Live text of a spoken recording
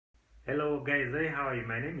Hello guys, hey, how are you?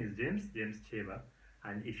 My name is James Cheba,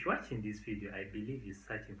 and if you're watching this video, I believe you're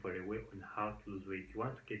searching for a way on how to lose weight. You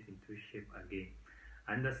want to get into shape again.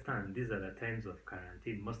 Understand, these are the times of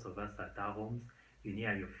quarantine. Most of us are at our homes. You're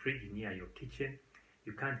near your fridge, you're near your kitchen.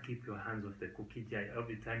 You can't keep your hands off the cookie jar.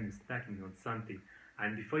 Every time you're snacking on something,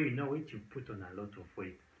 and before you know it, you've put on a lot of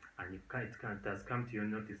weight. And it has come to your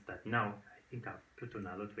notice that now I think I've put on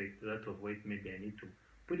a lot of weight. Maybe I need to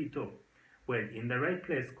put it off. Well, in the right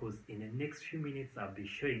place, because in the next few minutes I'll be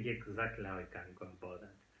showing you exactly how I can go about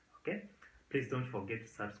that. Okay, please don't forget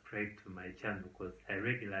to subscribe to my channel because I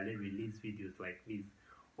regularly release videos like this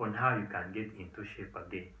on how you can get into shape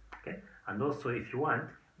again. Okay, and also if you want,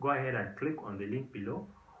 go ahead and click on the link below.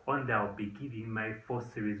 On there I'll be giving my 4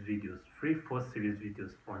 series videos, free 4 series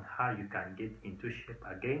videos on how you can get into shape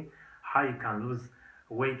again, how you can lose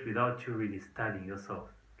weight without you really starving yourself.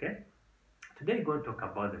 Okay, today we're going to talk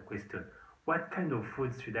about the question: what kind of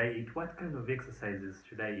foods should I eat? What kind of exercises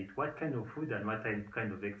should I eat? What kind of food and what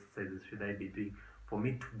kind of exercises should I be doing for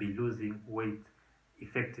me to be losing weight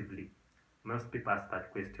effectively? Most people ask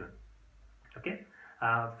that question. Okay.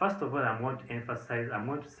 First of all, I'm going to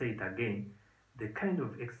say it again. The kind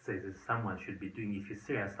of exercises someone should be doing if you're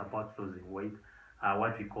serious about losing weight are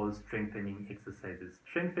what we call strengthening exercises.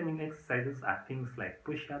 Strengthening exercises are things like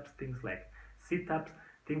push-ups, things like sit-ups,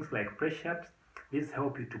 things like press-ups. These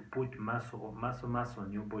help you to put muscle on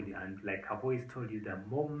your body, and like I've always told you, the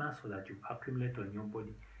more muscle that you accumulate on your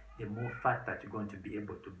body, the more fat that you're going to be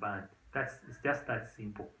able to burn. It's just that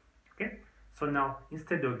simple. Okay. So now,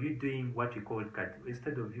 instead of you doing what you call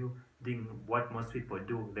instead of you doing what most people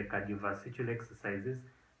do, the cardiovascular exercises.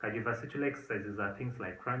 Cardiovascular exercises are things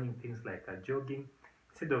like running, things like jogging.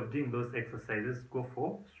 Instead of doing those exercises, go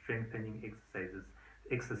for strengthening exercises.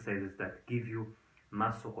 Exercises that give you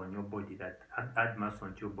muscle on your body, that add muscle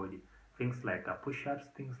onto your body. Things like push-ups,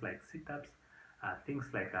 things like sit-ups, things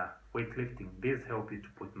like weightlifting. These help you to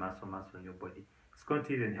put muscle on your body. It's going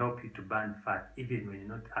to even help you to burn fat even when you're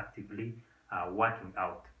not actively working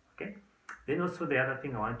out. Okay. Then also the other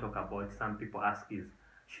thing I want to talk about, some people ask is,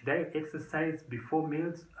 should I exercise before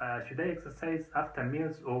meals? Should I exercise after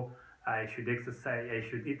meals, or I should eat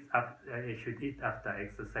after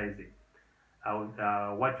exercising?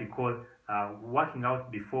 What we call working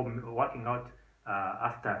out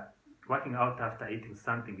after eating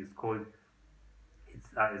something is called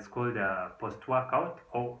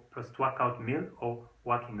post-workout meal, or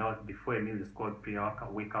working out before a meal is called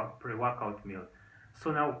pre-workout meal.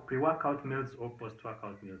 So now, pre-workout meals or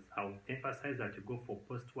post-workout meals, I would emphasize that you go for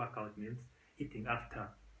post-workout meals, eating after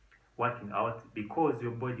working out, because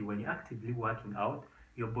your body, when you're actively working out,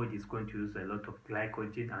 your body is going to use a lot of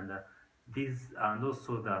glycogen, and and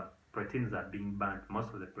also the proteins are being burnt.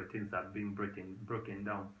 Most of the proteins are being broken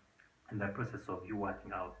down in the process of you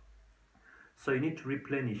working out. So you need to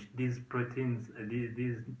replenish these proteins,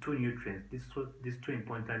 these two nutrients, these two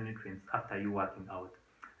important nutrients after you working out.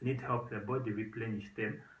 You need to help the body replenish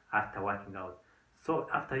them after working out. So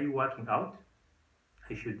after you working out,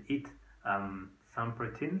 you should eat some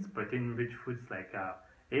protein-rich foods like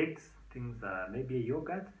eggs, things, maybe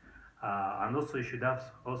yogurt, and also you should have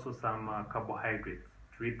also some carbohydrates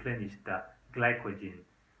to replenish the glycogen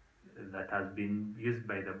that has been used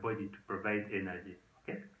by the body to provide energy.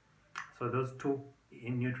 Okay. So those two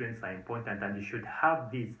nutrients are important, and you should have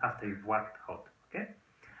these after you've worked out. Okay.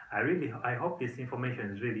 I hope this information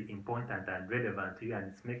is really important and relevant to you, and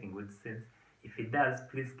it's making good sense. If it does,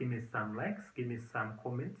 please give me some likes, give me some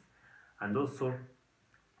comments, and also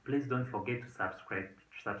please don't forget to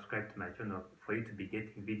subscribe to my channel for you to be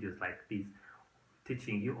getting videos like this,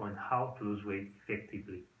 teaching you on how to lose weight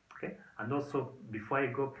effectively. Okay. And also, before I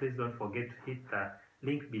go, please don't forget to hit the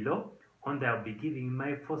link below. On there, I'll be giving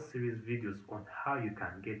my 4 series videos on how you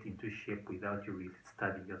can get into shape without you really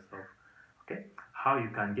starving yourself. Okay, how you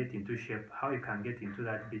can get into shape, how you can get into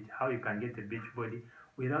that beach, how you can get a beach body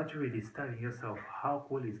without you really starving yourself. How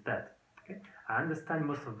cool is that? Okay, I understand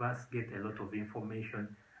most of us get a lot of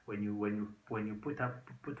information when you put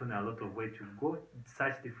on a lot of weight. You go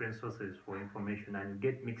search different sources for information, and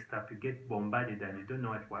you get mixed up, you get bombarded, and you don't know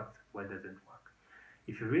what works, what doesn't work.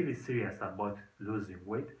 If you're really serious about losing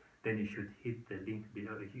weight, then you should hit the link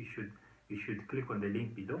below. You should click on the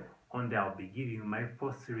link below. On there, I'll be giving you my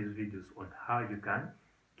 4 series videos on how you can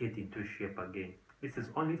get into shape again. This is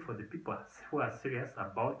only for the people who are serious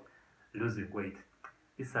about losing weight.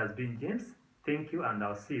 This has been James. Thank you, and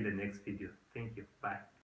I'll see you in the next video. Thank you. Bye.